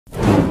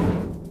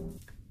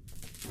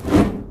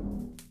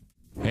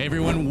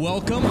everyone,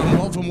 welcome. I'm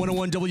Walt from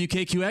 101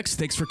 WKQX.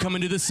 Thanks for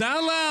coming to the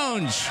Sound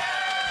Lounge.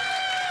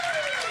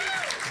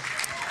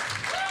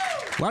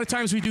 A lot of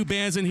times we do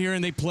bands in here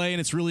and they play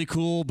and it's really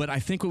cool, but I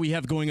think what we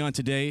have going on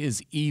today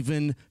is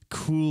even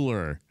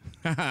cooler.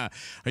 Are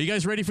you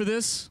guys ready for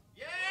this?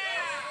 Yeah!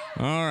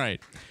 All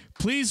right.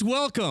 Please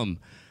welcome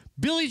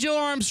Billy Joe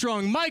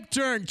Armstrong, Mike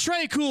Dirnt,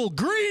 Trey Cool,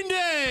 Green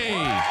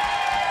Day!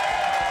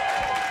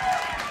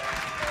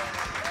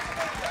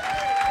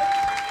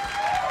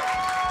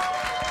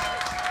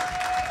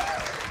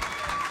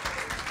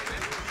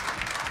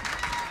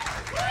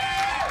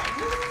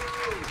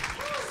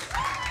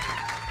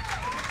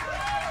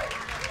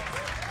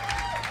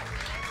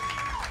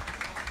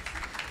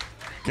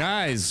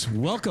 Guys,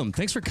 welcome.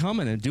 Thanks for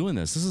coming and doing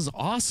this. This is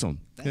awesome.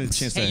 Hey,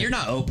 you're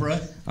not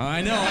Oprah.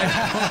 I know.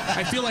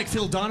 I feel like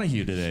Phil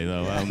Donahue today,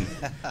 though.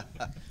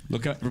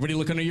 Everybody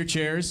look under your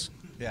chairs.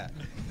 Yeah.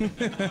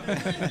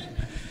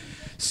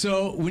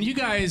 So when you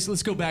guys,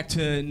 let's go back to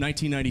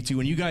 1992.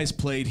 When you guys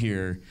played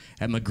here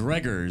at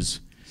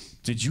McGregor's,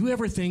 did you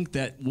ever think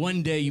that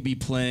one day you'd be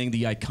playing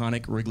the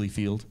iconic Wrigley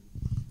Field?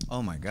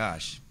 Oh, my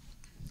gosh.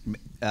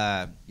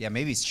 Yeah,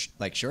 maybe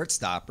like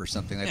shortstop or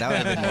something like that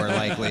would have been more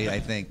likely, I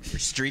think. Or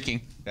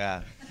streaking.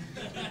 Yeah.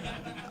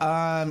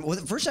 Well,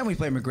 the first time we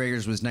played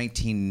McGregor's was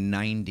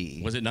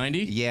 1990. Was it 90?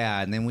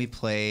 Yeah, and then we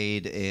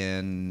played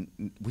there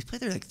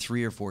like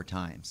 3 or 4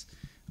 times.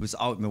 It was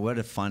what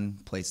a fun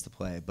place to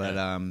play.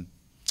 But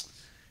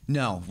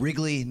no,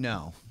 Wrigley,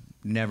 no,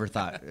 never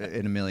thought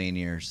in a million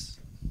years.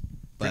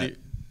 But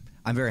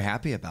I'm very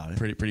happy about it.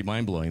 Pretty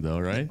mind blowing, though,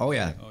 right? Oh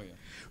yeah. Oh yeah.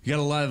 We got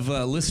a lot of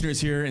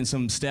listeners here and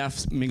some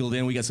staff mingled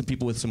in. We got some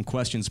people with some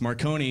questions.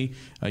 Marconi,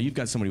 you've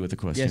got somebody with a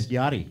question. Yes,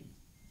 Yachty.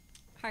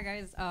 Hi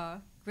guys,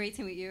 great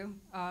to meet you.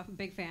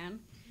 Big fan.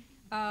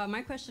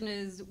 My question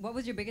is, what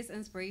was your biggest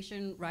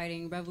inspiration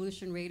writing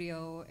Revolution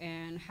Radio,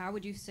 and how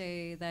would you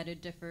say that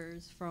it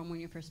differs from when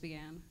you first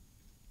began?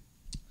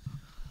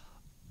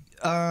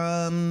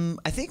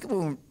 I think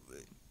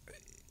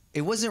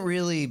it wasn't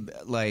really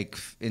like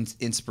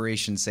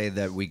inspiration. Say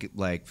that we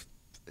like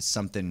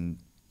something.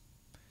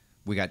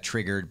 We got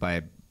triggered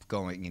by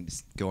going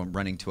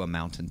running to a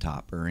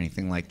mountaintop or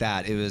anything like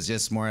that. It was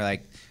just more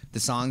like the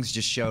songs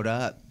just showed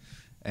up,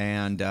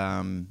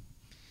 and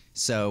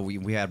so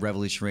we had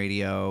Revolution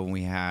Radio, and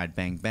we had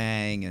Bang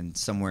Bang, and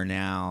Somewhere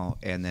Now,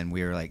 and then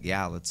we were like,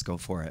 yeah, let's go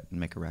for it and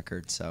make a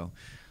record. So,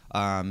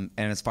 and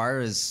as far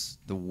as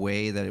the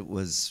way that it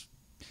was,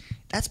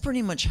 that's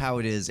pretty much how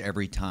it is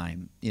every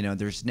time. You know,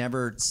 there's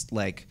never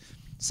like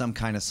some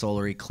kind of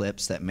solar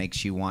eclipse that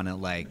makes you want to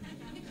like.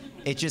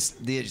 It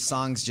just, the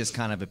songs just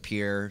kind of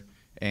appear,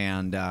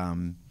 and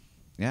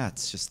yeah,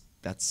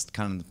 that's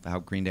kind of how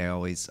Green Day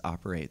always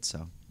operates.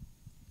 So,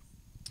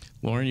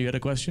 Lauren, you got a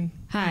question?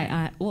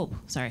 Hi,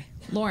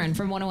 Lauren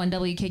from 101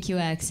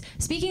 WKQX.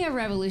 Speaking of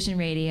Revolution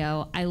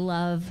Radio, I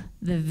love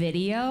the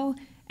video,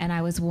 and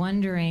I was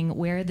wondering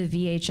where the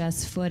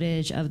VHS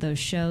footage of those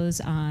shows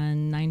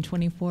on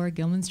 924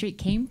 Gilman Street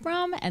came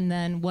from, and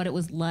then what it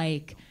was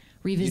like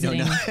revisiting.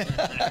 You don't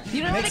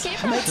know where it came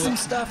from? Make some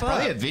stuff up.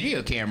 Probably a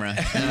video camera.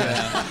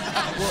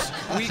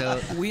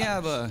 Well, we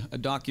have a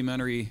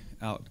documentary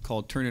out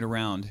called Turn It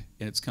Around,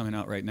 and it's coming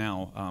out right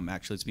now.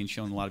 Actually, it's being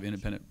shown in a lot of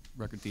independent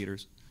record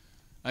theaters.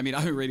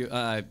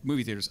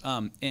 Movie theaters.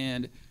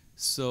 And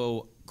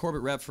so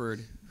Corbett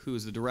Redford, who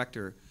is the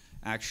director,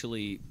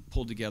 actually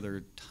pulled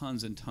together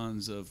tons and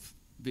tons of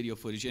video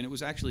footage, and it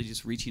was actually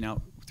just reaching out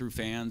through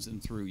fans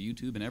and through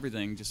YouTube and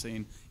everything, just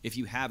saying, if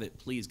you have it,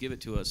 please give it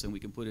to us and we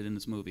can put it in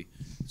this movie.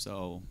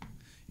 So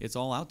it's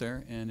all out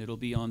there, and it'll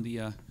be on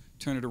the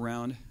Turn It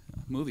Around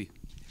movie.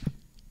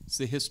 It's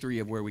the history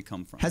of where we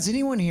come from. Has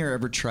anyone here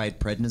ever tried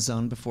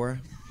prednisone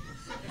before?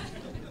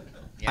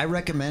 Yeah. I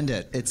recommend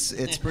it.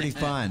 It's pretty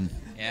fun.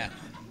 Yeah.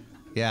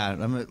 Yeah,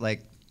 I'm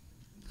like,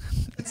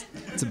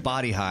 it's a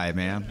body high,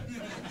 man.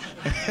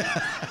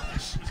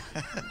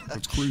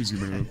 It's crazy,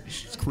 man.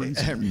 It's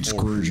crazy. It's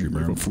crazy,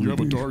 man. You have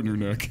a dart in your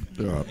neck.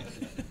 Yeah.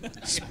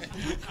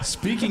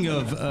 Speaking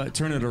of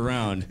Turn It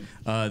Around,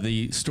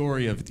 the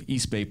story of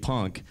East Bay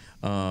Punk,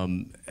 how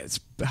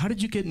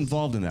did you get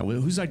involved in that?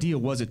 Whose idea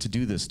was it to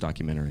do this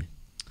documentary?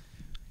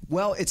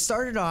 Well, it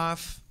started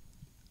off,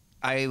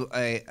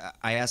 I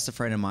asked a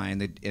friend of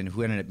mine, and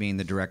who ended up being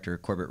the director,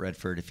 Corbett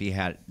Redford, if he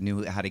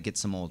knew how to get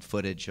some old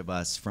footage of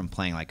us from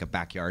playing like a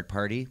backyard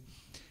party.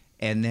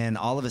 And then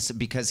all of us,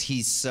 because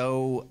he's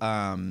so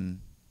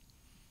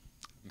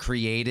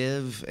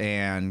creative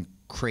and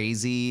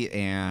crazy,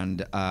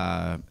 and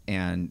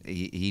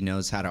he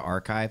knows how to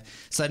archive.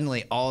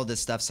 Suddenly, all of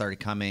this stuff started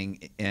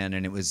coming in,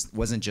 and it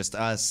wasn't just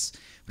us.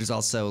 It was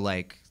also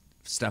like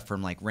stuff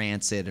from like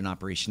Rancid and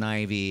Operation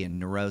Ivy and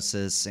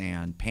Neurosis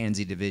and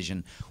Pansy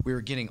Division. We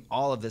were getting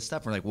all of this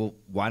stuff. We're like, well,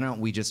 why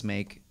don't we just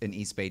make an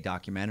East Bay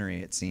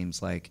documentary? It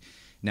seems like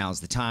now's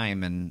the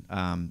time.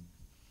 And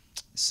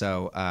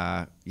so,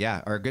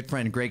 yeah, our good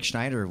friend Greg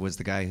Schneider was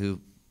the guy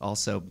who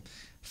also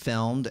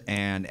filmed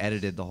and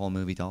edited the whole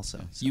movie also.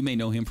 So. You may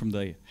know him from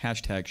the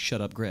hashtag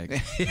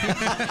 #ShutUpGreg.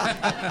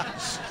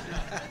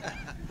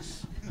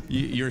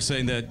 You're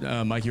saying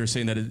that, Mike, you're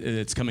saying that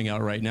it's coming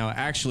out right now.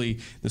 Actually,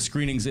 the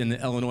screenings in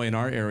Illinois in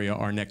our area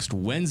are next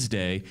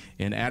Wednesday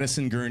in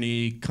Addison,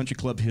 Gurnee, Country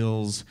Club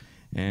Hills,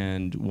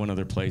 and one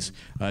other place.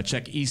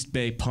 Check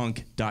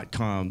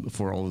eastbaypunk.com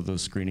for all of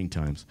those screening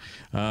times.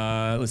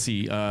 Let's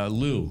see.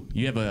 Lou,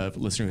 you have a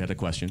listener who had a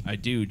question. I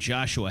do.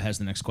 Joshua has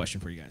the next question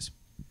for you guys.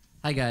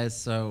 Hi,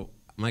 guys. So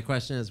my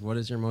question is, what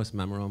is your most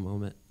memorable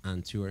moment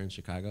on tour in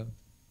Chicago?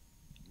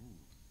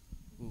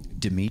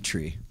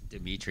 Dimitri.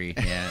 Dimitri,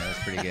 yeah, that was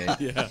pretty good.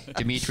 Yeah.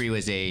 Dimitri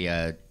was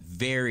a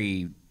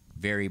very,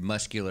 very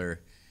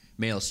muscular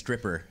male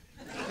stripper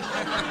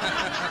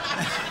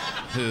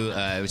who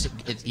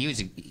he was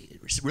a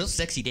real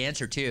sexy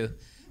dancer too.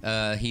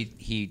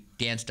 He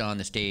danced on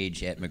the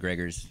stage at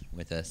McGregor's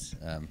with us.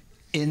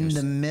 In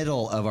the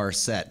middle of our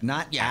set,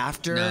 not Yeah,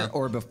 after no.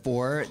 or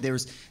before. There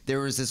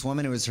was this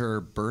woman. It was her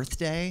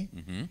birthday,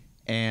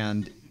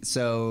 and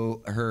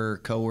so her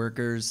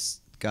coworkers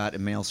got a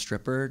male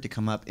stripper to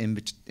come up in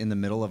the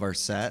middle of our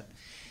set,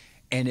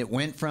 and it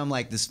went from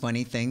like this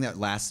funny thing that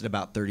lasted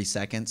about 30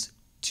 seconds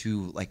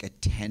to like a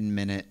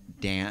 10-minute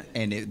dance,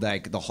 and it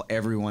like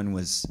everyone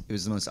was. It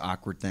was the most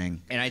awkward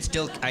thing. And I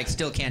still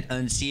can't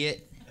unsee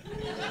it.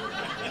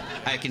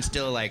 I can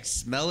still like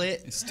smell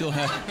it. Still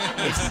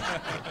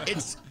have.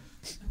 It's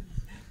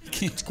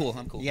cool.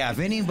 I'm cool. Yeah, if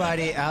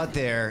anybody out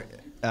there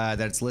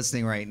that's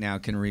listening right now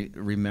can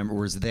remember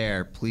was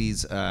there,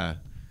 please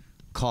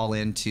call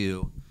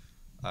into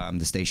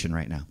the station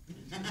right now.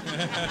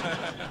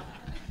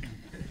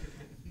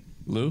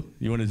 Lou,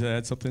 you wanted to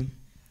add something?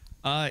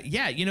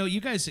 Yeah, you know, you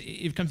guys,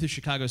 you've come through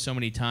Chicago so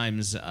many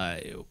times.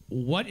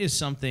 What is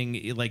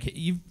something, like,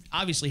 you've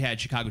obviously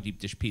had Chicago deep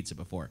dish pizza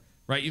before,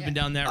 right? You've been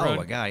down that road? Oh,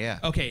 my God, yeah.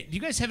 Okay, do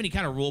you guys have any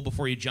kind of rule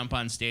before you jump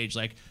on stage?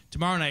 Like,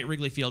 tomorrow night,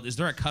 Wrigley Field, is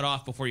there a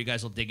cutoff before you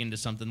guys will dig into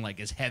something, like,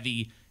 as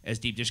heavy as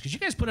deep dish? Because you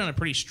guys put on a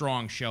pretty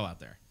strong show out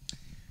there.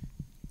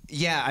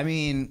 Yeah, I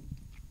mean,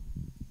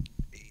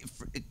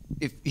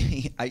 if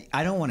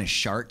I don't want to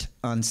shart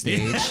on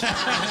stage,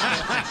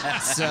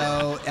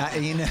 so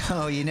you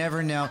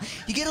never know.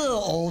 You get a little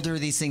older;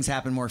 these things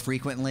happen more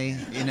frequently.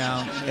 You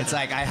know, it's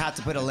like I have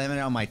to put a limit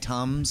on my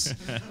Tums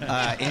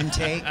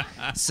intake.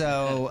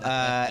 So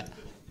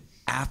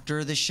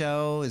after the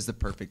show is the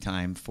perfect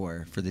time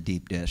for the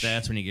deep dish.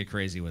 That's when you get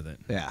crazy with it.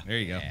 Yeah. There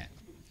you go. Yeah.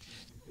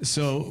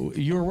 So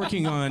you were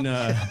working on.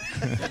 I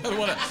don't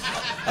want to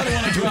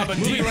drop a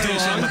deep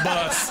dish on the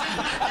bus.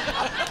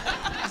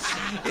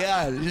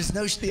 Yeah, there's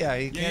no. Yeah,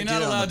 You're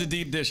not allowed to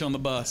deep dish on the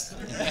bus.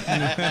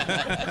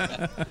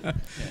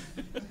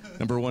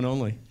 Number one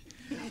only.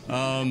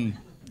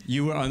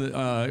 You were on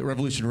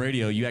Revolution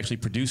Radio. You actually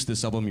produced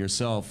this album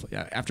yourself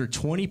after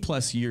 20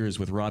 plus years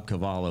with Rob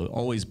Cavallo,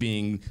 always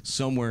being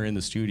somewhere in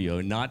the studio.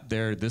 Not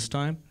there this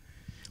time.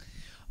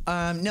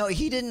 No,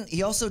 he didn't.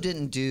 He also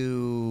didn't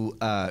do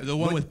The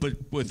one with Butch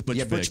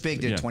yeah, Vig. Butch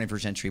Vig did Yeah.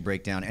 21st Century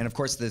Breakdown, and of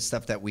course the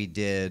stuff that we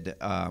did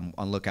on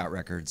Lookout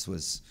Records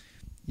was,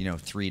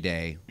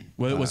 3-day.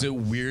 Well, was it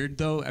weird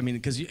though? I mean,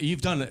 because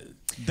you've done.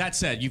 That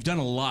said, you've done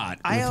a lot.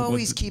 I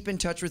always keep in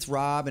touch with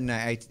Rob, and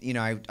I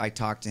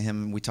talk to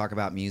him. We talk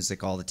about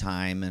music all the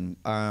time, and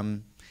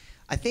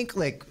I think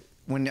like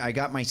when I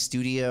got my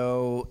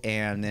studio,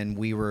 and then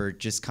we were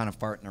just kind of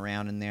sharting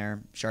around in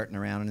there,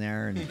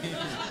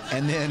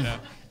 and then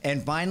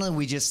and finally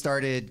we just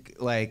started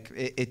like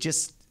it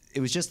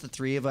was just the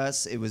three of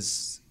us. It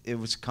was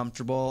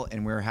comfortable,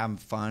 and we were having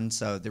fun,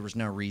 so there was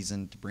no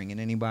reason to bring in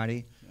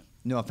anybody.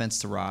 No offense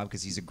to Rob,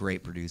 because he's a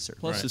great producer.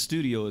 Plus, the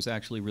studio is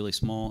actually really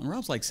small, and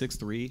Rob's like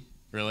 6'3".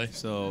 Really?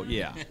 So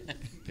yeah.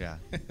 Yeah.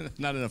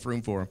 Not enough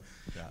room for him.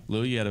 Yeah.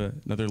 Lou, you had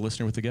another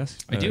listener with a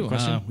guest? I do.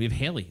 Question? We have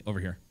Haley over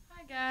here.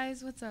 Hi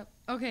guys, what's up?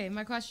 Okay,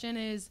 my question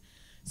is,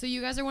 so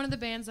you guys are one of the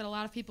bands that a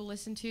lot of people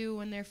listen to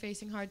when they're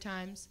facing hard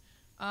times.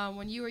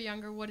 When you were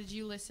younger, what did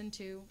you listen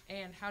to,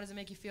 and how does it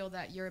make you feel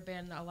that you're a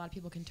band that a lot of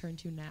people can turn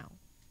to now?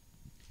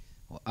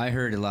 Well, I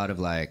heard a lot of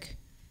like,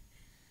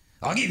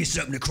 I'll give you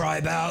something to cry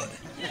about.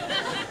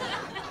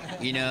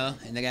 And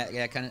they got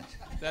kind of.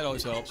 That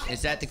always helps.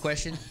 Is that the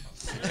question?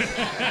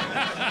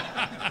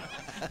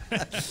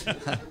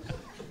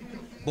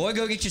 Boy,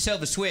 go get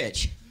yourself a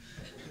Switch.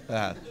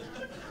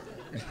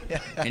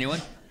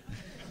 Anyone?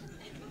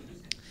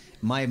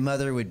 My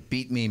mother would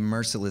beat me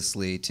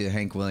mercilessly to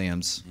Hank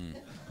Williams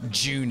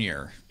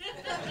Jr.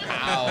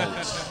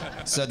 Ouch.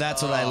 So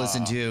that's what I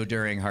listen to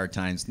during hard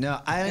times. No,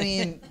 I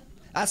mean,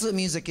 that's what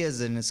music is,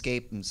 an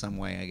escape in some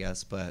way, I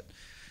guess. But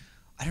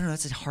I don't know.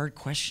 That's a hard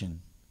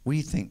question. What do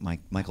you think,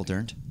 Michael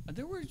Durnt?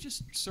 There were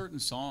just certain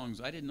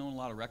songs. I didn't own a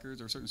lot of records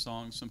or certain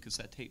songs, some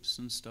cassette tapes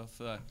and stuff.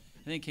 I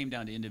think it came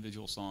down to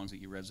individual songs that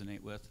you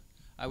resonate with.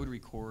 I would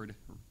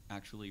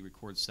actually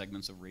record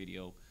segments of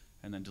radio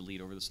and then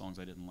delete over the songs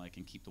I didn't like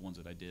and keep the ones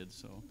that I did.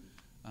 So,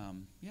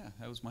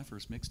 that was my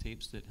first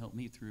mixtapes that helped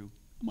me through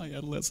my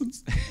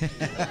adolescence.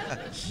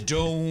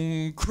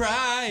 Don't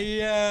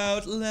cry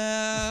out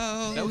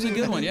loud. That was a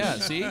good one, yeah,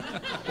 see? Or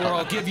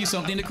I'll give you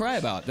something to cry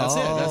about. That's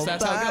it.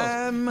 That's how it goes.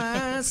 By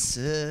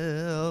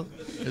myself.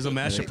 There's a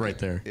mashup right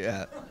there.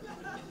 Yeah.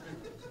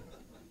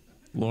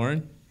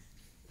 Lauren?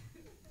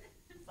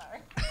 Sorry.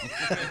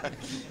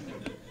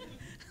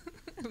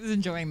 I was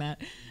enjoying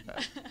that.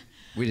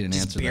 We didn't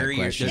answer that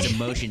question. Those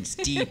emotions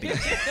deep.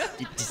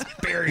 Just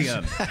bury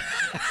them.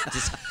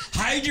 Just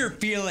hide your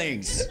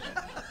feelings.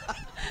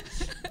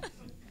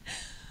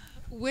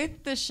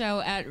 With the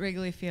show at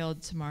Wrigley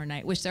Field tomorrow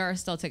night, which there are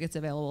still tickets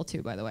available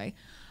too, by the way,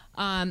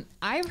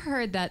 I've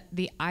heard that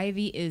the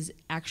ivy is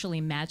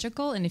actually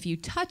magical, and if you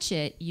touch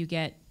it, you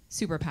get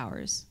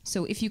superpowers.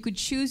 So if you could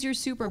choose your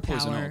Poison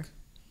superpower, oak.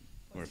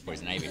 Or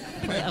poison ivy.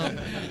 I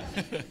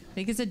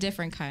think it's a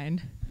different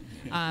kind.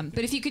 But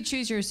if you could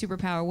choose your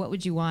superpower, what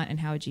would you want, and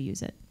how would you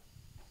use it?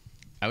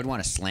 I would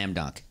want a slam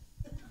dunk.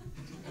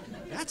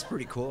 That's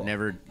pretty cool.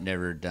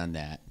 Never done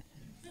that.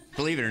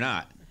 Believe it or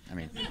not. I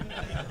mean,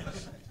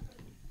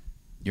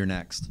 You're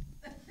next.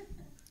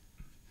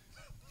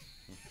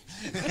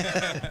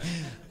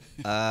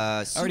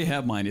 I already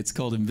have mine. It's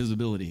called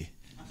invisibility.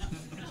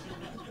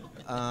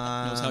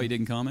 Notice how he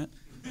didn't comment?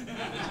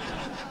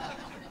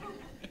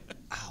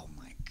 Oh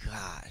my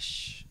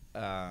gosh.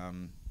 I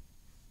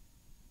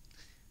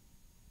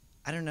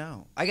don't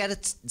know. I got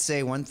to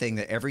say one thing,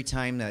 that every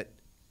time that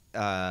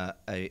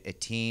a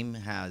team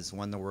has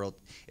won the world,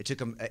 every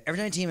time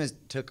a team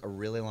took a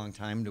really long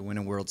time to win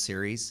a World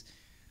Series,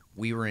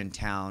 we were in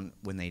town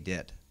when they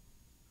did.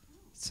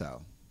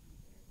 So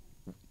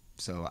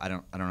I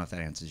don't know if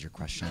that answers your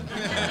question.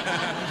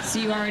 So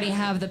you already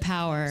have the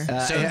power. So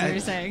is what you're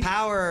saying.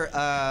 Power.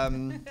 I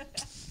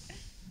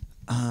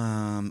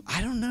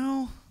don't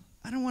know.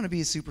 I don't want to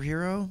be a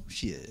superhero.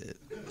 Shit.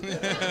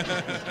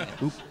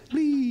 Oop,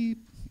 bleep.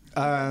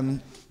 I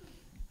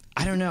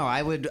don't know.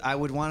 I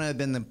would want to have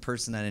been the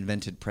person that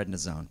invented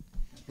prednisone.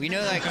 we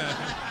know, like,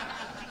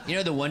 you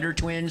know the Wonder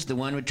Twins? The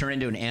one would turn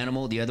into an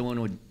animal, the other one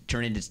would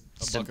turn into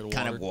some bucket of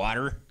kind of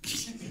water.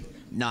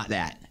 Not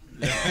that.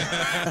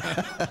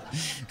 Yeah.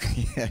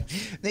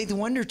 The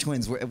Wonder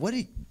Twins were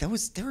they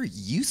were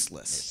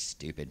useless.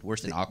 Stupid.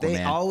 Worse than Aquaman.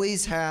 They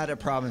always had a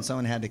problem.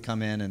 Someone had to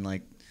come in and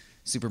like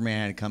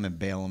Superman had to come and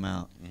bail them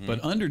out.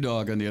 But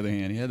Underdog, on the other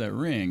hand, he had that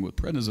ring with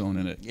prednisone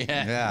in it.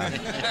 Yeah.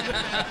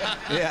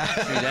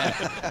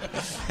 Yeah.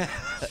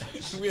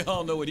 We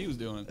all know what he was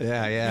doing.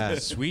 Yeah.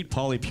 Sweet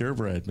Polly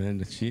Purebred,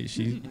 man.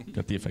 She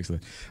got the effects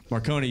of that.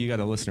 Marconi, you got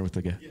a listener with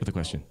a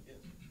question.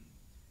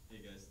 Hey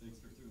guys, thanks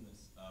for doing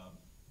this.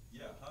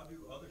 How do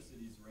other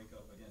cities rank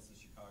up against the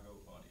Chicago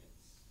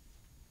audience?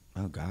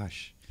 Oh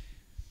gosh.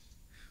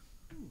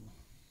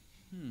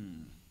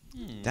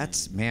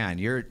 That's, man,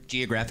 you're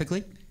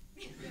Geographically?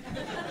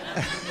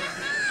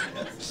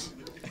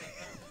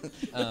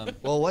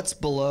 well. What's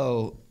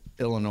below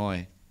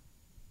Illinois?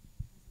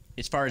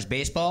 As far as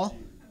baseball,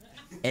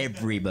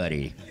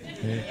 everybody.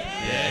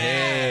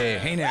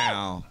 Hey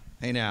now.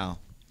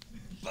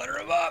 Butter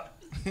them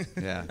up.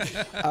 Yeah.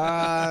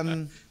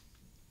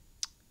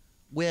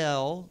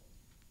 Well,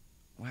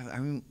 I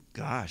mean,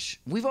 gosh,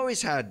 we've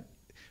always had,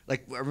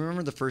 like, I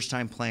remember the first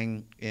time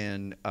playing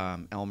in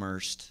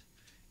Elmhurst,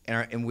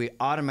 and we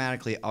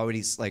automatically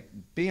already, like,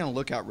 being on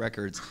Lookout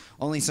Records,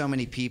 only so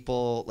many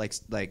people, like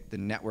the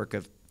network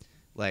of,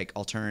 like,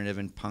 alternative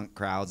and punk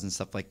crowds and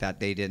stuff like that,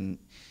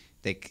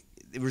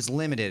 it was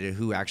limited at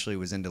who actually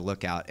was into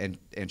Lookout, and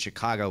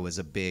Chicago was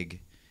a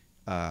big,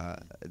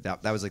 that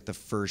was like the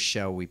first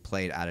show we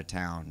played out of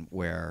town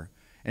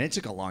and it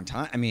took a long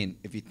time. I mean,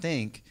 if you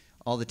think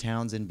all the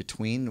towns in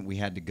between we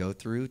had to go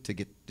through to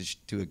get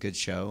to a good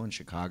show in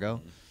Chicago.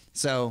 Mm-hmm.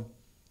 So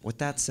with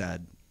that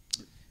said,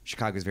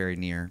 Chicago's very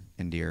near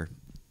and dear.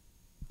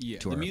 Yeah,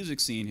 to the our music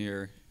scene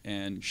here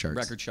and shirts.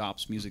 record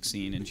shops, music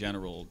scene in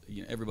general,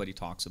 everybody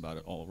talks about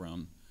it all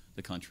around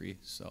the country.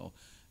 So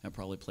that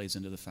probably plays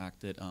into the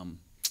fact that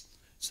it's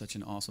such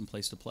an awesome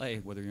place to play,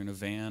 whether you're in a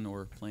van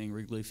or playing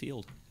Wrigley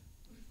Field.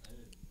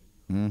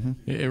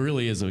 Mm-hmm. It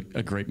really is a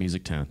great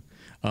music town.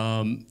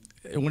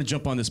 I want to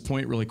jump on this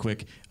point really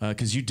quick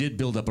because you did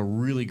build up a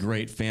really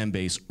great fan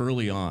base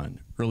early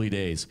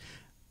days,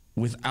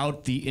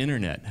 without the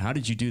internet. How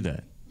did you do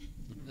that?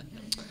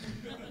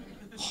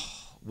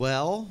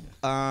 Well,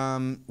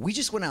 we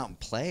just went out and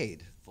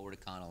played. Forward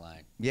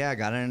Econoline. Yeah,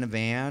 got in a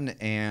van,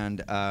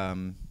 and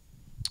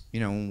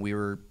when we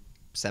were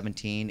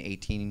 17,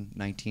 18,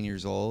 19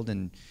 years old,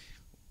 and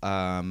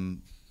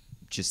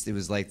it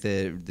was like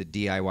the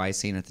DIY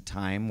scene at the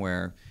time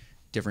where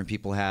different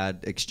people had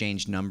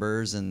exchanged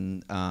numbers,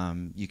 and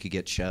you could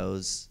get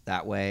shows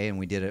that way, and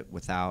we did it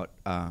without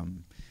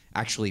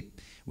actually,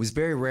 it was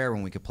very rare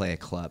when we could play a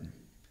club.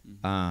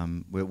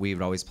 We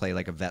would always play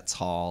like a Vets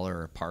Hall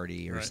or a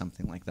party or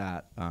something like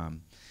that.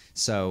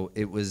 So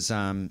it was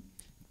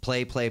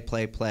play,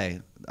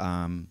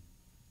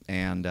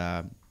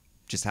 and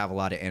just have a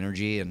lot of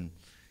energy, and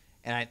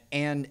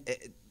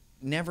it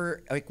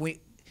never, like, we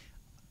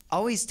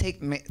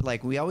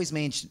always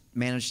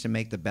managed to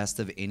make the best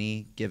of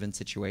any given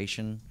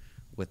situation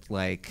with,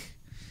 like,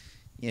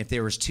 if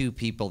there was two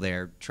people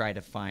there, try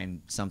to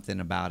find something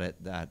about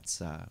it that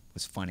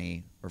was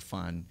funny or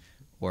fun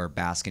or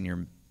bask in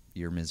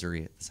your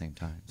misery at the same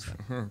time. So.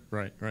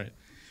 Right.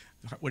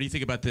 What do you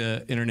think about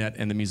the internet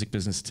and the music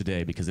business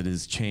today? Because it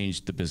has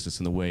changed the business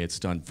and the way it's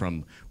done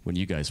from when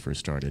you guys first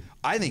started.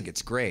 I think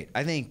it's great.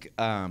 I think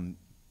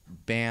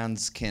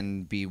bands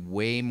can be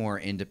way more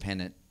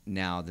independent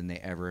now than they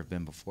ever have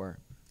been before.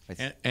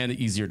 And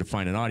easier to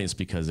find an audience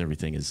because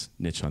everything is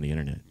niche on the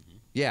internet.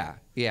 Yeah,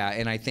 yeah,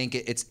 and I think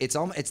it's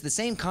the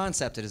same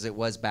concept as it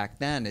was back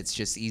then. It's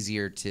just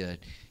easier to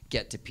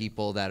get to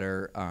people that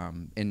are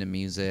into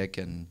music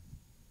and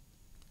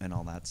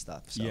all that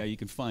stuff. So. Yeah, you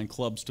can find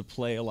clubs to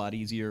play a lot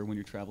easier when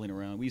you're traveling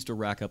around. We used to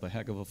rack up a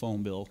heck of a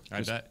phone bill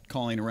just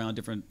calling around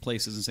different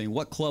places and saying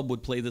what club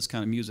would play this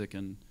kind of music,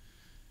 and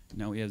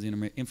now we have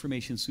the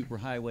information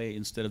superhighway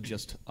instead of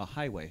just a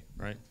highway.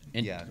 Right.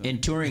 And, yeah.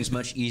 and touring is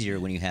much easier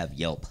when you have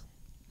Yelp.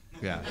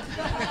 Yeah.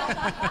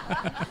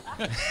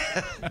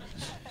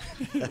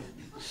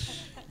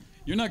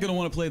 You're not going to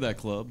want to play that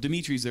club.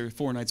 Dimitri's there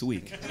 4 nights a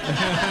week.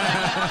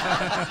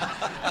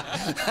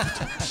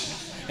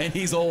 And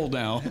he's old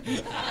now.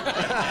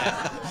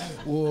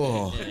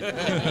 Whoa.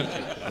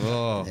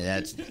 Whoa.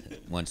 That's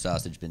one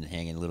sausage been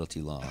hanging a little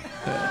too long.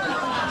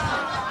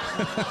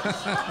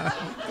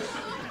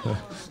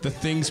 The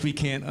things we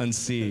can't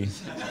unsee.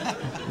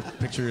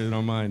 Picture it in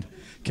our mind.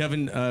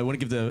 Kevin, I want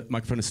to give the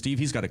microphone to Steve.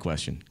 He's got a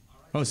question.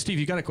 Oh, Steve,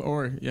 you got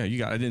you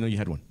got. I didn't know you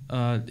had one.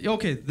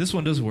 Okay, this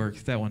one does work.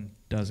 That one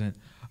doesn't.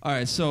 All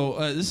right,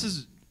 so this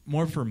is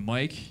more for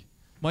Mike.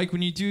 Mike,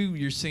 when you do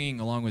your singing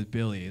along with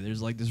Billy,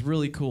 there's like this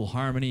really cool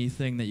harmony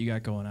thing that you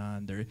got going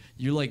on there.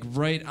 You're like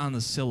right on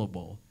the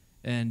syllable,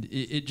 and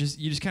you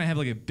just kind of have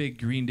like a big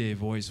Green Day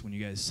voice when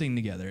you guys sing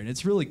together, and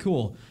it's really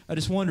cool. I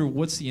just wonder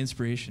what's the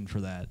inspiration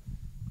for that?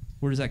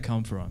 Where does that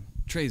come from?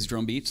 Trey's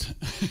drum beats.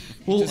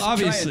 Well,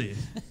 obviously.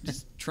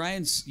 Just try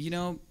and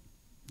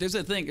there's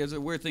a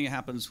weird thing that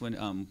happens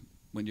when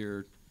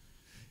you're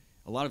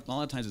a lot of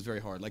times it's very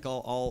hard. Like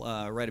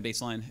I'll write a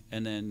bass line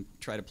and then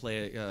try to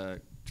play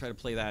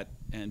that,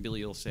 and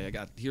Billy will say,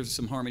 here's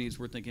some harmonies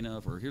we're thinking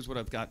of, or here's what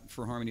I've got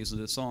for harmonies of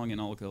this song, and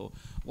I'll go,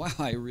 wow,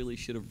 I really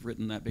should have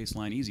written that bass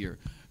line easier,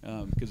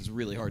 because it's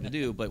really hard to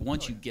do. But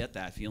once you get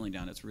that feeling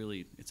down, it's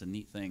a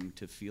neat thing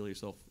to feel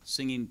yourself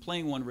singing,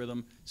 playing one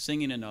rhythm,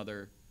 singing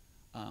another.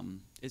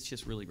 It's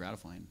just really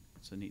gratifying.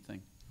 It's a neat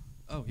thing.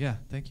 Oh yeah,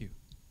 thank you.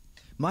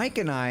 Mike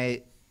and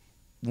I,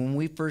 when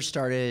we first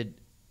started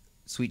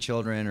Sweet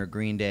Children or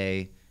Green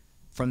Day,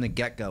 from the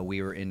get-go,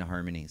 we were into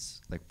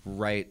harmonies, like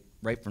right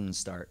from the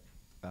start.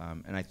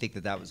 And I think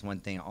that was one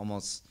thing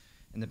almost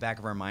in the back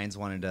of our minds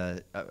we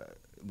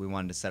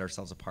wanted to set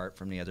ourselves apart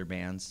from the other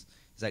bands.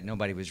 Is that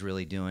nobody was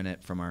really doing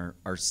it from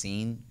our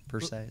scene, per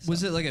se. So.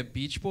 Was it like a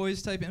Beach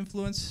Boys type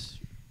influence?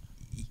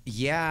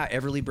 Yeah,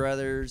 Everly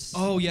Brothers.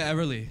 Oh, yeah,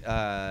 Everly.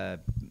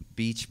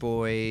 Beach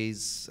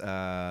Boys,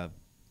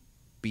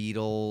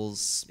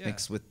 Beatles,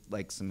 mixed with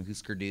like some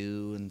Husker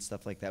Du and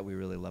stuff like that. We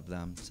really love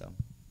them. So,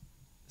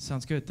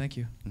 sounds good. Thank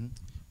you. Mm-hmm.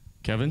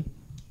 Kevin?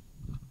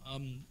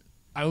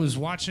 I was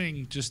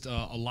watching just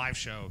a live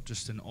show,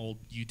 just an old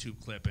YouTube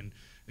clip, and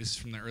this is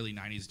from the early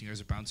 90s, and you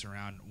guys are bouncing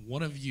around.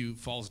 One of you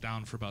falls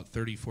down for about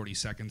 30, 40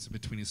 seconds in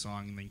between a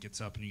song and then gets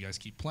up and you guys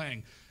keep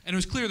playing. And it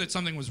was clear that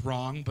something was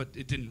wrong, but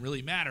it didn't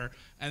really matter.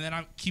 And then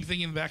I keep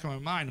thinking in the back of my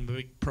mind, I'm a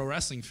big pro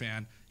wrestling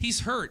fan. He's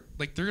hurt.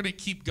 Like, they're going to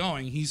keep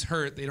going. He's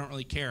hurt. They don't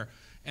really care.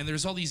 And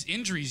there's all these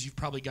injuries you've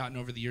probably gotten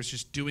over the years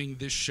just doing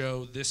this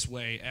show this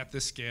way, at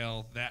this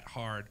scale, that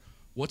hard.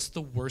 What's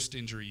the worst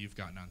injury you've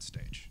gotten on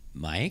stage?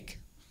 Mike?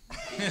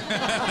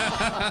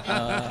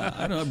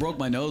 I don't know. I broke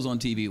my nose on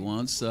TV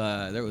once.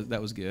 That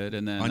was good.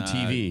 And then on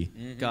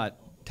TV, got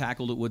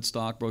tackled at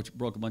Woodstock, broke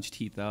a bunch of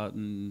teeth out,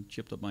 and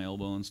chipped up my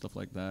elbow and stuff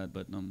like that.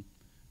 But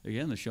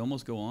again, the show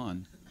must go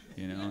on.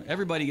 You know,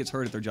 everybody gets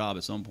hurt at their job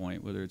at some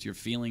point, whether it's your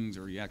feelings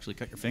or you actually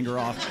cut your finger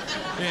off.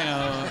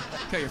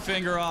 Cut your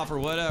finger off or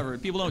whatever.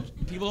 People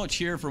don't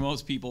cheer for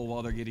most people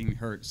while they're getting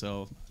hurt,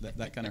 so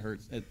that kind of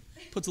hurts. It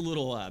puts a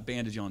little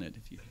bandage on it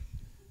if you.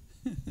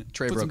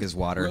 Trey broke his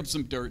water. Rub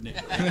some dirt in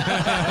it.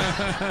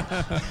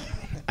 I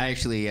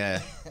actually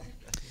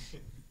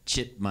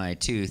chipped my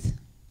tooth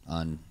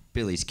on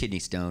Billy's kidney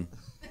stone.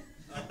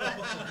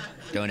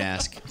 Don't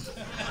ask.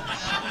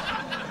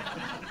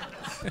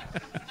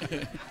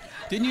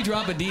 Didn't you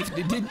drop a deep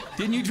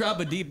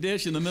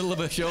dish in the middle of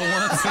a show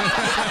once?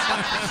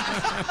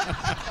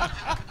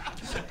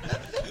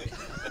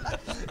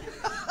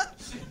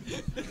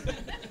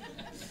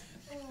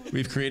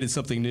 we've created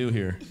something new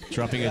here,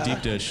 dropping a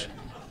deep dish.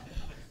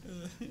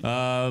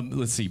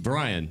 Let's see,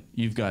 Brian,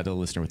 you've got a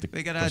listener with the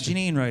We got question.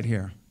 Janine right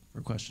here for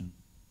a question.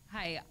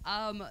 Hi.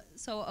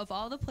 So of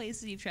all the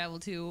places you've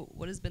traveled to,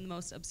 what has been the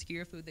most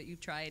obscure food that you've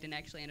tried and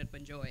actually ended up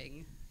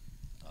enjoying?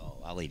 Oh,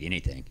 I'll eat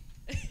anything.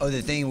 Oh,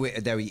 the thing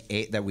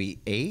that we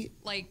ate?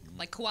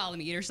 Like koala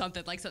meat or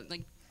something, like something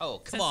like. Oh,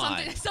 come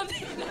on.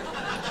 Something.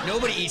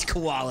 Nobody eats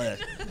koala.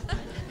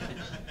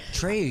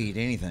 Trey eat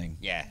anything.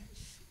 Yeah.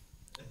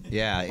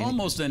 Yeah.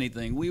 Almost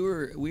anything. We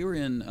were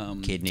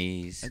in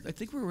kidneys. I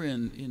think we were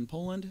in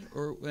Poland,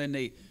 or when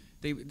they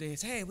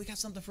said, hey, we got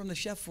something from the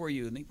chef for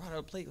you, and they brought out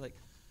a plate. Like,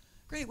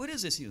 great, what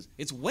is this? He goes,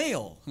 it's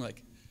whale. I'm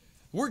like,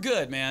 We're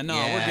good, man. No,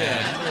 Yeah. we're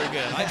good. We're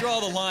good. I draw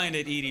the line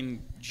at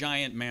eating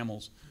giant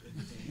mammals.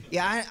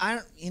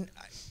 Yeah,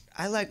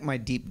 I like my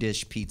deep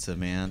dish pizza,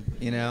 man.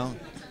 You know,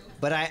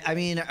 but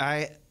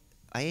I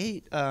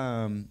ate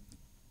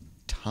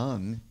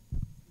tongue.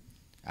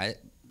 I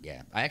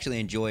actually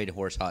enjoyed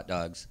horse hot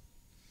dogs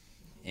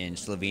in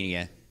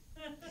Slovenia.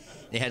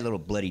 They had a little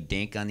bloody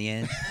dink on the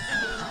end.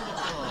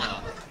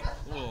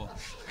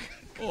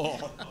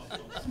 Oh.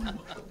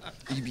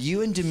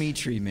 You and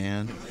Dimitri,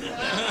 man.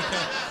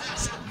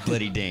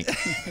 Bloody dink.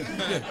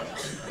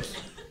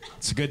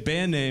 It's a good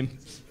band name.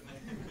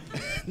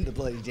 The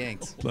Bloody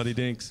Dinks. Bloody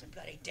Dinks.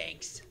 Bloody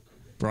dinks.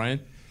 Brian?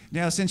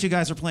 Now, since you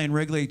guys are playing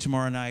Wrigley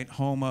tomorrow night,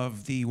 home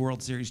of the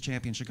World Series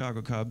champion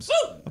Chicago Cubs,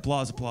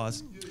 applause,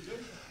 applause.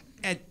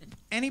 At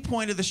any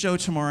point of the show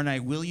tomorrow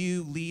night, will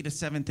you lead a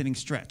seventh inning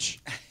stretch?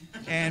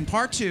 And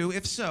part two,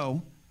 if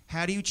so,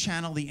 how do you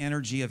channel the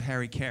energy of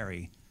Harry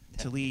Carey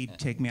to lead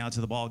Take Me Out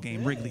to the Ball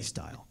Game Wrigley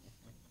style?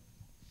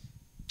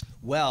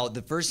 Well,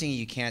 the first thing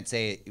you can't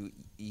say,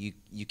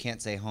 you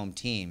can't say home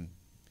team.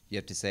 You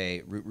have to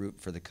say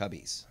root for the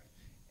Cubbies.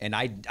 And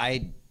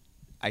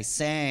I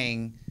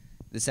sang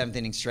the seventh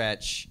inning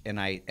stretch, and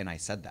I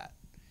said that,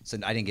 so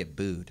I didn't get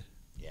booed.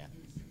 Yeah.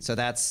 So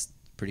that's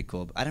pretty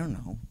cool. I don't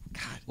know.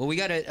 God. Well, we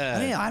got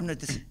a. I'm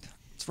not. It's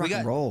rock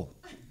and roll.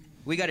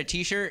 We got a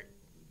T-shirt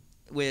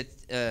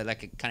with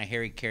like a kind of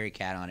Harry Carey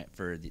cat on it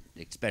for the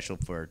special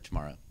for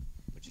tomorrow,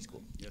 which is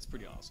cool. Yeah, it's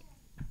pretty awesome.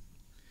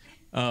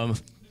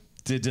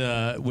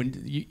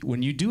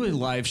 When you do a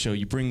live show,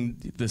 you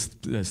bring this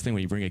thing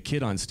where you bring a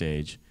kid on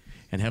stage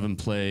and have him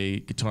play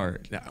guitar.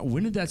 Now,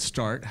 when did that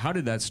start? How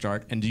did that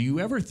start? And do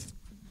you ever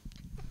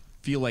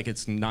feel like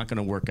it's not going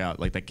to work out?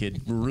 Like that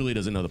kid really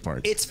doesn't know the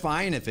parts? It's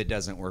fine if it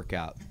doesn't work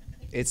out.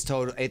 It's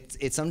total.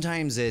 It's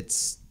sometimes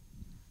it's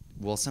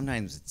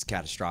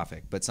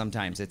catastrophic, but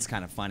sometimes it's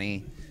kind of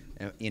funny.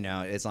 You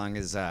know, as long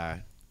as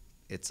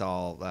it's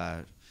all.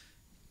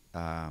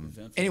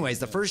 Anyways,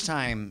 the first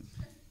time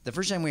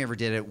we ever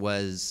did it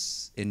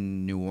was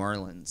in New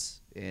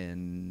Orleans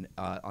on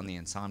the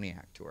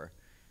Insomniac tour.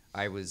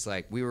 I was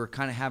like, we were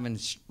kind of having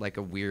like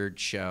a weird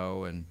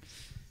show, and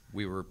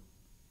we were,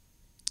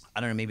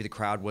 I don't know, maybe the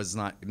crowd was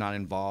not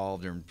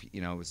involved, or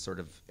it was sort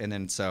of, and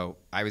then so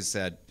I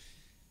said,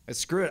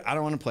 screw it, I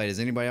don't want to play. Does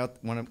anybody else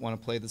want to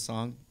play the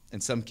song?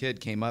 And some kid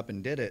came up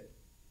and did it,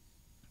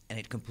 and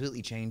it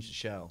completely changed the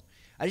show.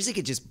 I just think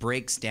it just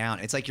breaks down.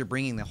 It's like you're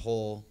bringing the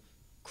whole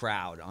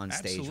crowd on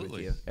stage with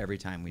you every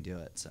time we do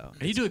it. So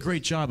and you do a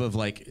great job of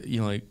like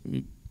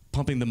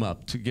pumping them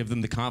up to give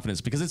them the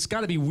confidence, because it's got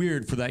to be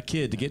weird for that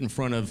kid to get in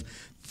front of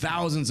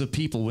thousands of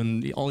people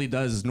when all he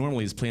does is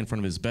normally is play in front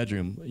of his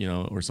bedroom,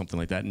 or something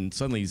like that, and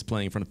suddenly he's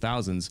playing in front of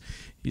thousands.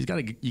 You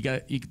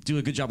do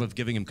a good job of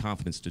giving him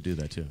confidence to do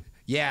that too.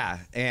 Yeah,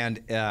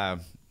 and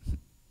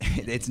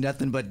it's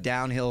nothing but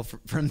downhill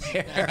from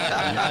there.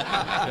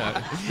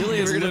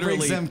 Really, we're gonna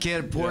bring some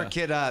poor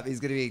kid up. He's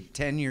gonna be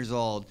 10 years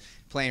old,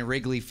 playing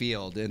Wrigley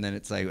Field, and then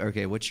it's like,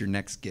 okay, what's your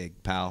next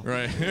gig, pal?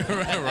 Right,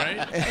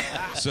 right.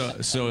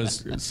 So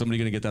is somebody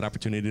going to get that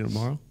opportunity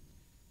tomorrow?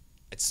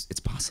 It's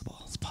possible.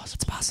 It's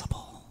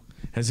possible.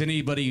 Have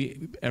you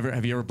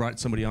ever brought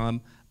somebody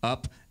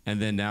up,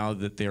 and then now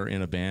that they're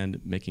in a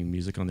band making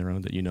music on their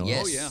own that you know?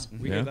 Yes. Oh yeah,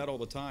 we hear that all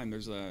the time.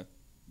 There's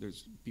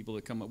people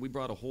that come up. We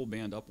brought a whole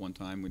band up one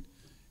time. We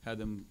had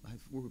them.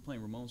 We were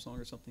playing Ramones song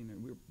or something,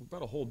 and we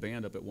brought a whole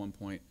band up at one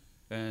point,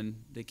 and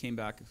they came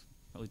back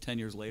probably 10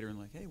 years later and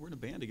like, hey, we're in a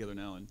band together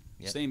now, and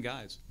same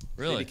guys.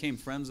 Really? They became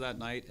friends that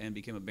night and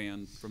became a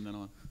band from then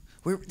on.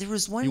 There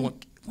was one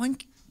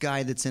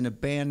guy that's in a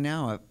band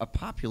now, a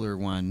popular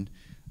one,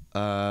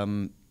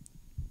 the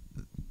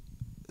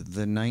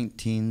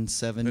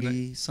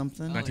 1970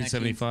 something.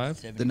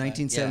 1975? The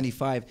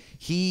 1975.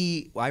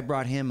 I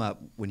brought him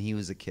up when he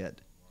was a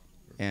kid,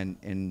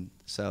 and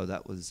so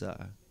that was.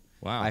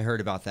 Wow. I heard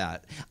about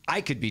that.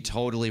 I could be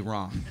totally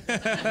wrong,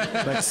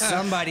 but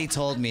somebody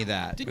told me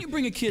that. Didn't you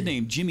bring a kid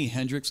named Jimi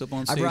Hendrix up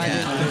on stage? I brought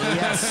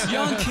Yes.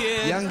 Young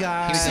kid. Young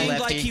guy. He seemed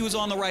like he was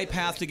on the right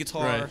path to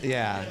guitar. Right.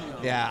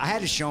 Yeah. I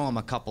had to show him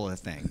a couple of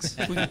things.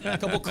 A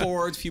couple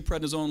chords, a few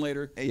prednisone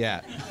later.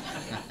 Yeah.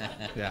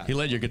 He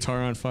lit your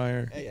guitar on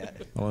fire. Yeah.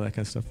 All that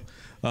kind of stuff.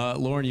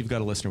 Lauren, you've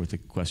got a listener with a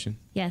question.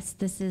 Yes,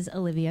 this is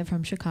Olivia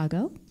from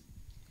Chicago.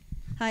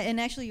 Hi,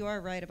 and actually you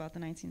are right about the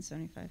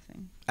 1975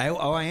 thing. I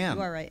am.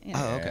 You are right. Yeah.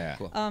 Oh, okay,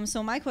 cool.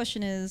 So my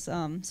question is,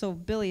 so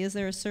Billy, is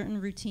there a certain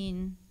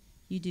routine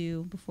you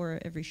do before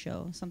every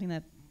show? Something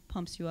that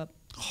pumps you up?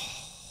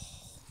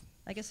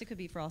 I guess it could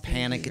be for all three.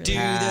 Panic of you,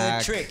 really. attack.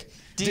 Do the trick.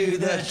 Do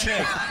the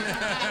trick.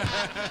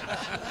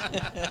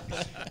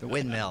 The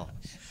windmill.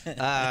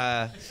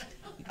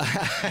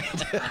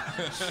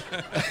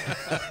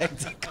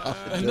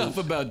 Enough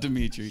about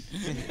Dimitri.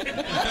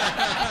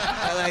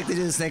 I like to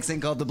do this next thing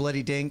called the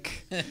bloody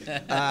dink. Oh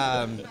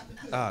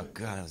God,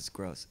 that was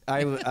gross.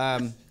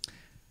 I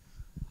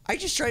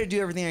just try to do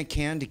everything I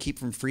can to keep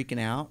from freaking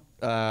out,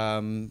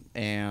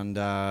 and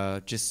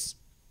just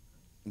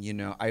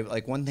I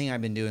like one thing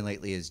I've been doing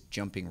lately is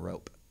jumping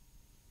rope,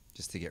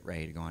 just to get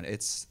ready to go on.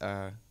 It's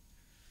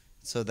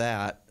so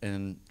that,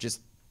 and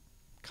just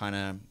kind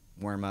of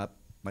warm up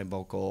my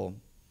vocal.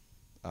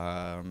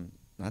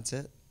 That's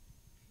it.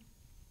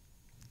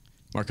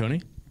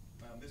 Marconi?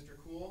 Mr.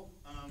 Cool,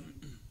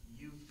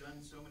 you've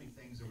done so many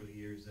things over the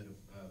years that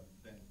have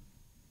been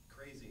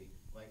crazy.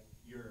 Like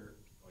you're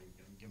going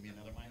to give me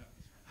another mic?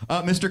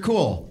 Mr.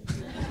 Cool,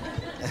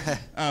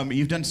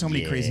 you've done so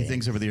many crazy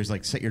things over the years,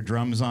 like set your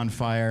drums on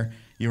fire.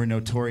 You were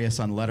notorious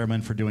on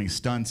Letterman for doing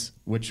stunts,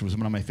 which was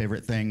one of my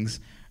favorite things.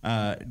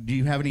 Do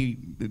you have any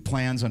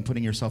plans on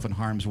putting yourself in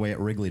harm's way at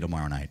Wrigley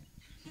tomorrow night?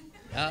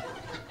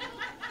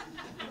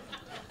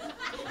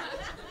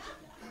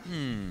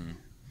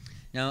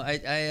 No,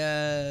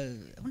 I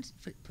want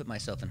to put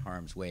myself in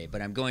harm's way,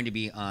 but I'm going to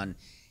be on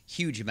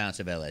huge amounts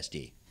of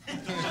LSD.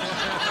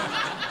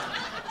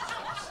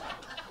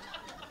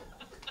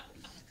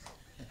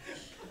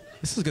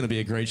 This is going to be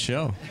a great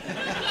show.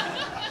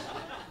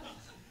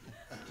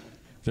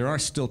 There are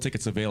still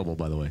tickets available,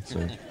 by the way.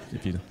 So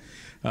if you,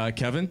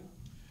 Kevin.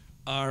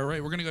 All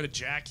right, we're gonna go to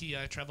Jackie.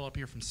 I traveled up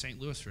here from St.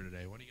 Louis for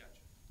today. What do you got?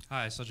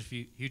 Hi, such a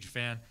huge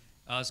fan.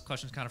 This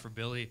question's kind of for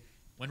Billy.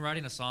 When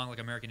writing a song like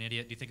American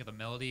Idiot, do you think of the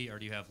melody or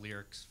do you have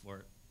lyrics for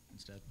it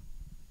instead?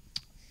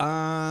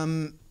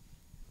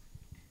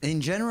 In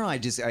general,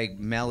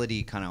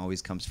 melody kind of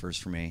always comes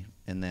first for me,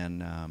 and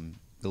then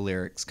the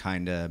lyrics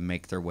kind of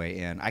make their way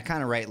in. I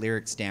kind of write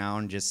lyrics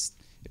down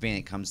just if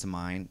anything comes to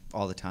mind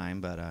all the time,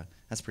 but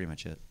that's pretty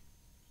much it.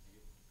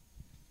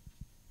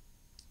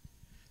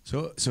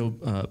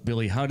 So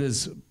Billy, how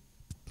does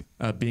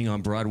being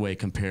on Broadway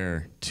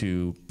compare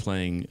to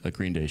playing a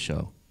Green Day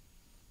show?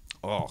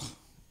 Oh,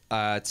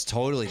 it's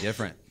totally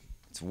different.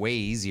 It's way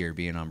easier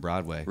being on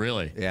Broadway.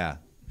 Really? Yeah.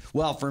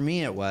 Well, for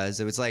me, it was.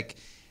 It was like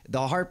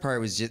the hard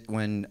part was just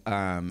when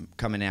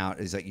coming out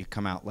is that you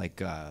come out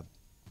like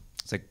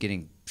it's like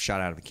getting shot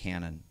out of a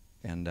cannon,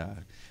 and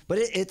but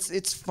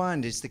it's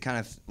fun just to kind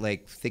of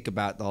like think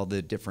about all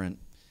the different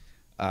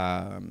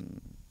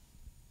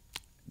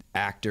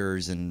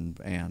actors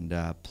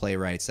and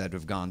playwrights that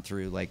have gone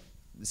through like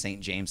the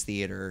St. James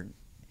Theater,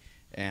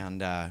 and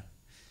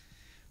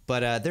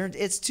but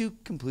it's two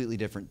completely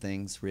different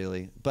things,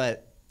 really.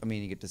 But I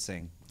mean, you get to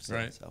sing, so,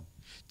 right? So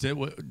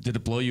did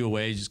it blow you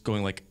away? Just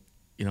going like,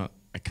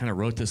 I kind of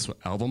wrote this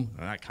album.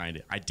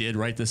 I did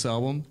write this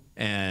album,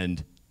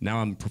 and now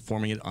I'm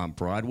performing it on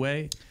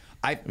Broadway.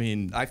 I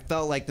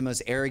felt like the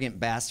most arrogant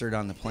bastard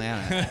on the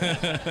planet.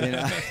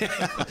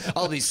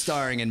 I'll be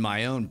starring in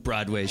my own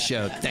Broadway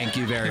show. Thank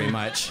you very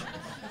much.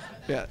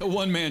 Yeah. A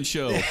one-man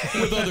show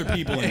with other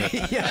people in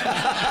it.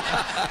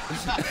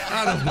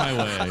 Out of my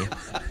way.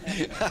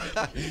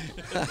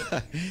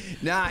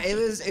 Nah, it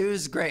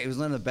was great. It was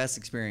one of the best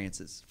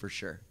experiences for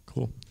sure.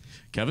 Cool.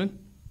 Kevin?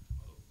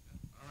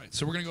 All right,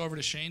 so we're gonna go over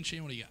to Shane.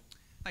 Shane, what do you got?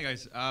 Hi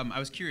guys. I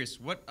was curious,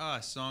 what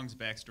song's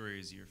backstory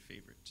is your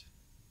favorite?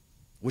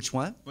 Which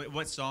one?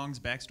 What song's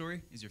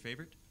backstory is your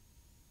favorite?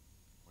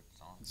 What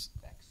song's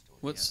backstory?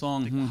 What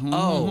song?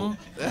 Oh.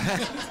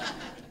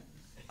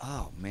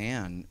 Oh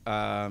man.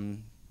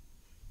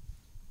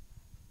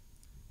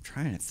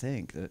 Trying to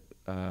think that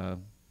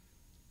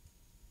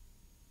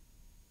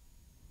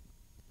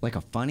like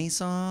a funny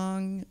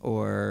song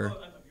or.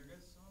 Of your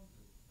guys' songs,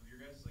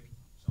 like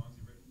songs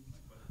you've written,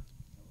 like what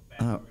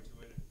backstory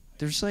to it.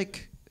 There's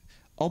like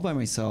All by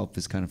Myself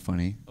is kind of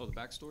funny. Oh, the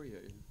backstory? Yeah.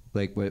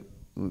 Like what?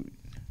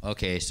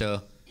 Okay,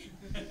 so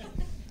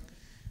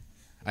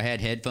I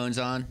had headphones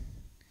on,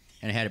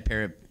 and I had a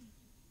pair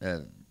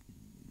of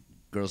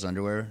girls'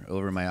 underwear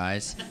over my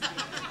eyes,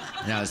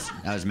 and I was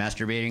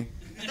masturbating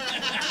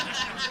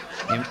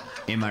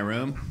in my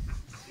room.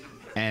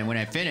 And when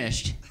I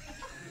finished,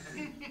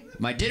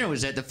 my dinner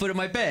was at the foot of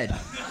my bed.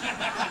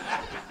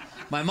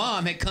 My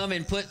mom had come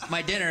and put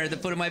my dinner at the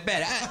foot of my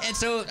bed, and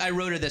so I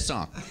wrote her this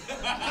song.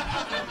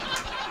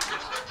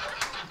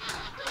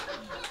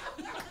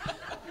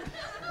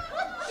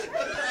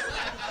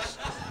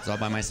 I was all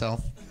by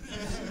myself.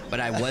 But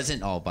I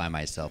wasn't all by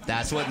myself.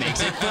 That's what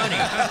makes it funny.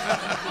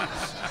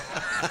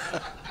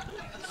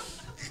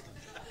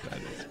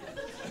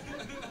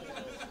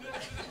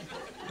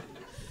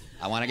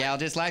 I want a gal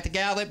just like the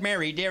gal that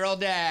married dear old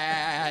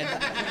dad.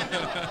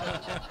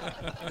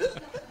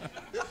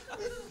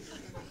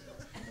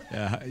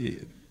 Yeah,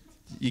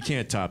 you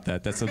can't top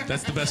that. That's the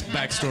best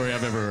backstory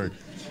I've ever heard.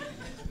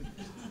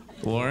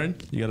 Lauren,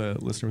 you got a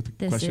listener with a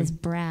This question? is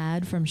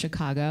Brad from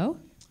Chicago.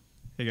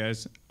 Hey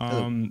guys.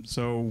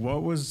 So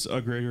what was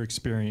a greater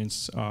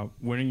experience,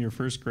 winning your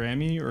first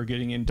Grammy or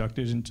getting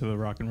inducted into the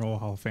Rock and Roll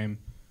Hall of Fame?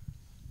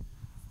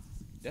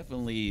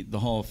 Definitely the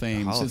Hall of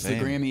Fame. Hall of Since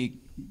Fame.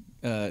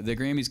 the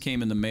Grammys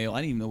came in the mail,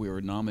 I didn't even know we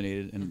were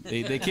nominated, and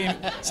they came.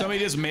 Somebody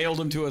just mailed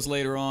them to us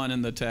later on,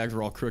 and the tags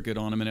were all crooked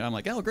on them, and I'm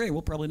like, oh great,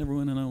 we'll probably never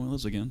win one of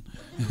those again.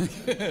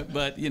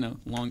 But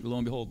lo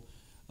and behold,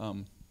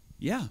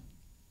 yeah.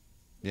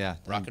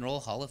 Rock and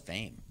Roll Hall of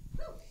Fame,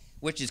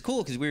 which is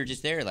cool because we were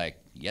just there like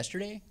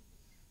yesterday,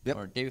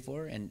 or day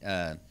before,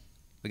 and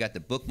we got the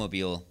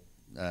bookmobile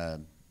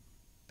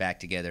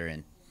back together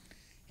and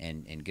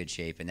in good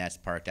shape, and that's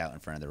parked out in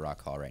front of the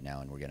Rock Hall right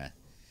now, and we're gonna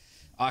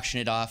auction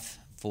it off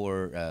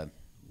for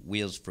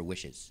Wheels for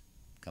Wishes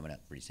coming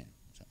up pretty soon.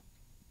 So.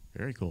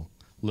 Very cool.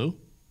 Lou?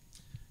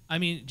 I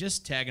mean,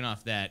 just tagging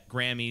off that,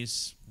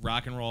 Grammys,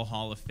 Rock and Roll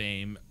Hall of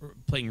Fame,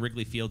 playing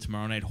Wrigley Field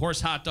tomorrow night,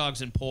 horse hot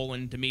dogs in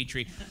Poland,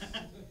 Dimitri.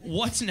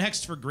 What's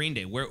next for Green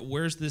Day?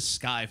 Where's the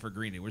sky for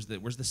Green Day? Where's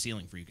the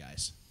ceiling for you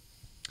guys?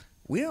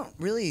 We don't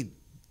really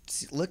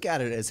look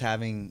at it as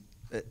having,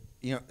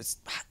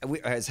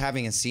 as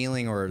having a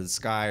ceiling or the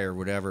sky or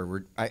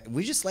whatever.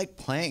 We just like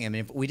playing. I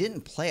mean, if we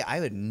didn't play, I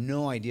had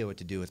no idea what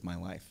to do with my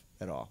life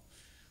at all.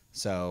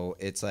 So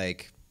it's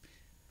like,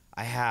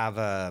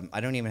 I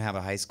don't even have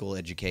a high school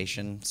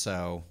education,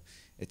 so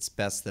it's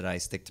best that I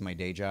stick to my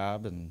day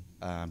job, and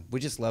we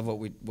just love what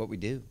we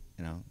do,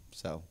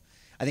 So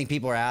I think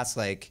people are asked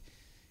like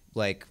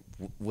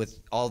with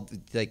all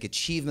like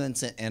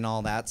achievements and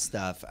all that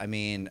stuff. I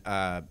mean,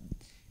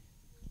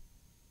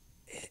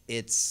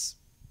 it's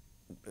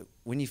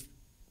when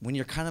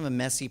you're kind of a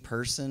messy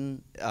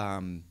person,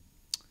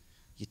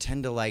 you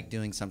tend to like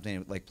doing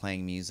something like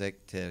playing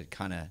music to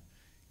kind of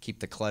keep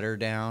the clutter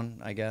down,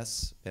 I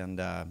guess, and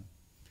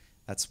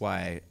that's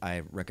why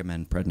I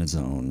recommend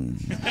prednisone.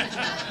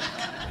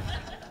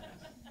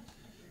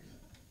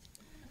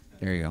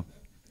 There you go.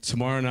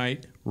 Tomorrow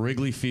night,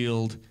 Wrigley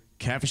Field,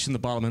 Catfish in the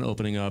Bottlemen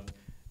opening up.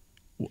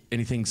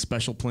 Anything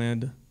special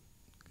planned?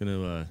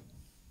 Or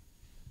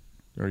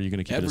are you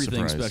gonna keep it a surprise?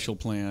 Everything special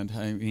planned.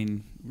 I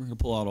mean, we're gonna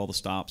pull out all the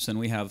stops, and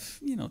we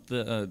have,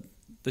 the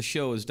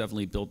show is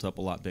definitely built up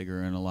a lot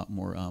bigger and a lot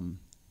more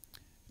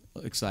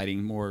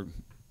exciting. More,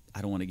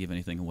 I don't want to give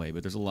anything away,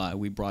 but there's a lot.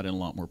 We brought in a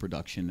lot more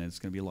production, and it's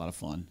gonna be a lot of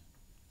fun.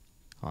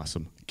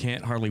 Awesome.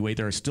 Can't hardly wait.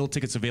 There are still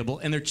tickets available,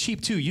 and they're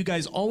cheap too. You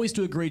guys always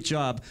do a great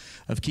job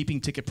of keeping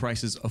ticket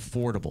prices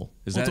affordable.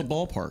 It's a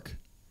ballpark.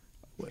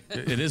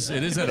 It is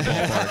at a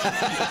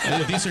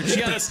ballpark. These are cheaper.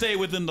 You gotta stay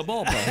within the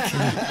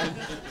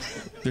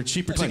ballpark. They're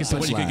cheaper tickets than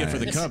what you could get for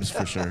the Cubs,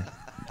 for sure.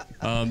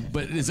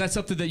 But is that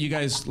something that you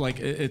guys like?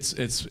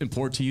 It's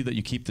important to you that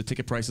you keep the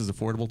ticket prices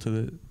affordable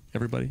to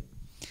everybody?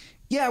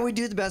 Yeah, we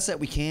do the best that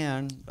we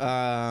can.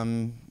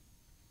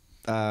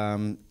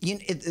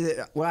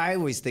 What I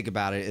always think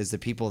about it is the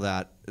people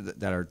that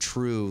are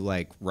true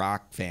like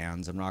rock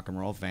fans and rock and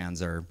roll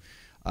fans are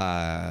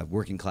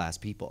working class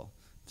people.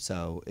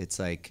 So it's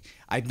like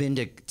I've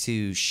been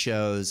to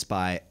shows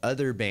by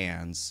other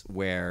bands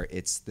where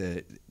it's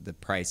the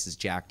price is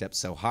jacked up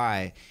so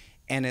high,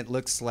 and it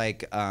looks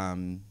like a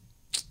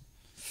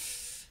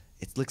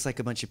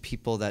bunch of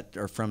people that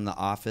are from The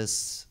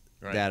Office.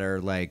 Right. That are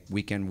like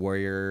weekend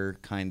warrior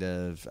kind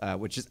of,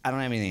 which is, I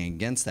don't have anything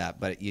against that,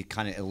 but it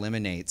kind of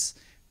eliminates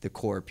the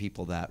core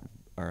people that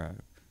are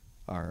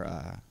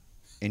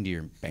into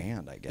your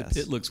band, I guess.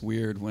 It looks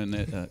weird when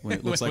it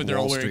looks like when they're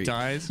Wall all wearing Street.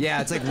 ties.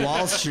 Yeah, it's like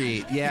Wall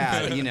Street.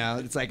 Yeah,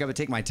 it's like I would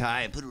take my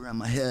tie and put it around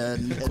my head.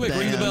 And Quick,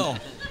 ring the bell.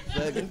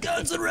 Like,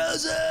 Guns N'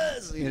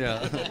 Roses.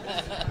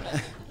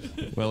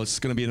 Well, it's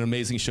going to be an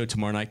amazing show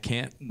tomorrow night.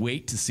 Can't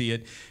wait to see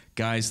it.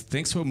 Guys,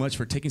 thanks so much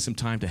for taking some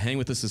time to hang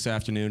with us this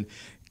afternoon.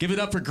 Give it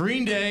up for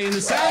Green Day in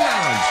the Sound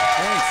Lounge.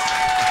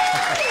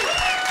 Thanks.